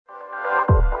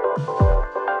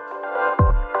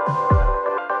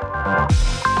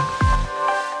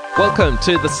Welcome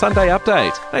to the Sunday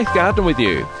Update. Nath Gardner with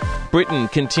you. Britain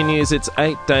continues its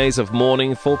 8 days of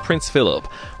mourning for Prince Philip.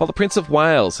 While the Prince of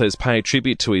Wales has paid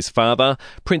tribute to his father,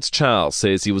 Prince Charles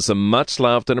says he was a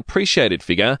much-loved and appreciated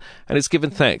figure and has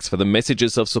given thanks for the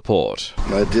messages of support.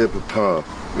 My dear Papa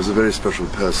was a very special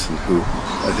person who,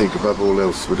 I think above all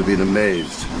else, would have been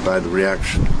amazed by the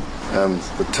reaction and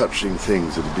the touching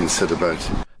things that have been said about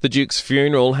him. The Duke's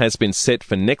funeral has been set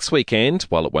for next weekend.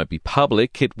 While it won't be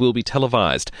public, it will be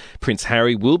televised. Prince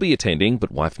Harry will be attending,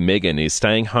 but wife Meghan is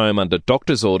staying home under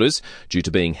doctor's orders due to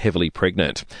being heavily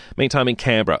pregnant. Meantime, in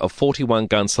Canberra, a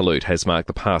 41-gun salute has marked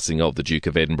the passing of the Duke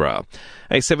of Edinburgh.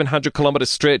 A 700-kilometre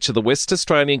stretch of the West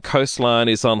Australian coastline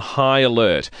is on high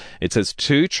alert. It says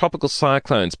 2 tropical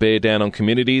cyclones bear down on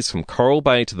communities from Coral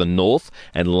Bay to the north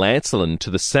and Lancelin to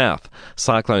the south.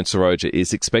 Cyclone Seroja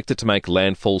is expected to make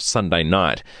landfall Sunday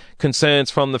night. Concerns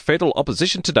from the federal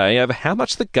opposition today over how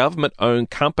much the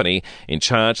government-owned company in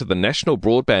charge of the National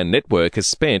Broadband Network has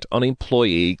spent on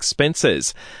employee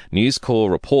expenses. News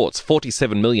Corp reports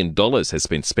 $47 million has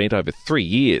been spent over 3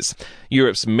 years.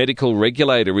 Europe's medical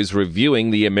regulator is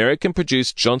reviewing the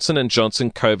American-produced Johnson &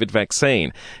 Johnson COVID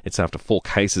vaccine. It's after 4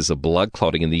 cases of blood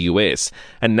clotting in the US.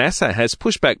 And NASA has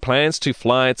pushed back plans to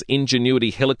fly its Ingenuity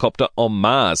helicopter on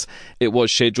Mars. It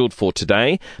was scheduled for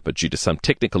today, but due to some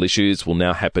technical issues will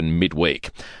now happen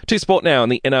midweek. To sport now in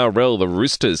the NRL, the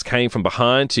Roosters came from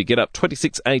behind to get up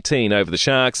 26-18 over the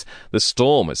Sharks. The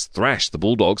Storm has thrashed the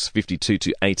Bulldogs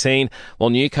 52-18, while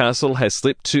Newcastle has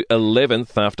slipped to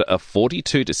 11th after a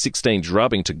 42-16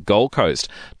 drubbing to Gold Coast.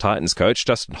 Titans coach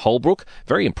Justin Holbrook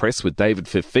very impressed with David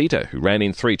Fifita, who ran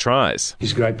in 3 tries.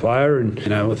 He's a great player,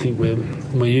 and I think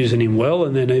we're using him well,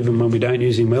 and then even when we don't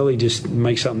use him well, he just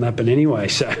makes something happen anyway.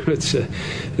 So it's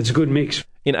a good mix.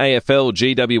 In AFL,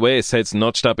 GWS has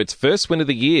notched up its first win of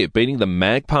the year, beating the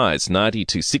Magpies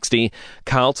 90-60.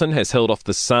 Carlton has held off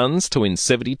the Suns to win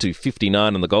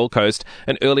 70-59 on the Gold Coast,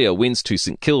 and earlier wins to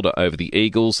St Kilda over the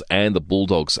Eagles and the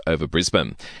Bulldogs over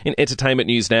Brisbane. In entertainment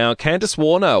news now, Candice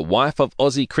Warner, wife of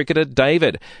Aussie cricketer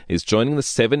David, is joining the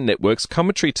 7 Network's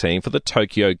commentary team for the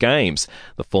Tokyo Games.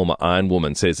 The former Iron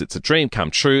Woman says it's a dream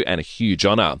come true and a huge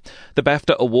honour. The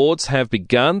BAFTA Awards have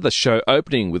begun, the show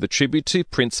opening with a tribute to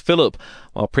Prince Philip,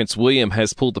 while Prince William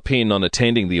has pulled the pin on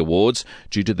attending the awards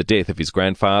due to the death of his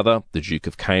grandfather. The Duke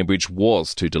of Cambridge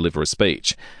was to deliver a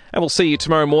speech. And we'll see you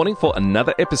tomorrow morning for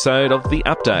another episode of The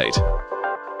Update.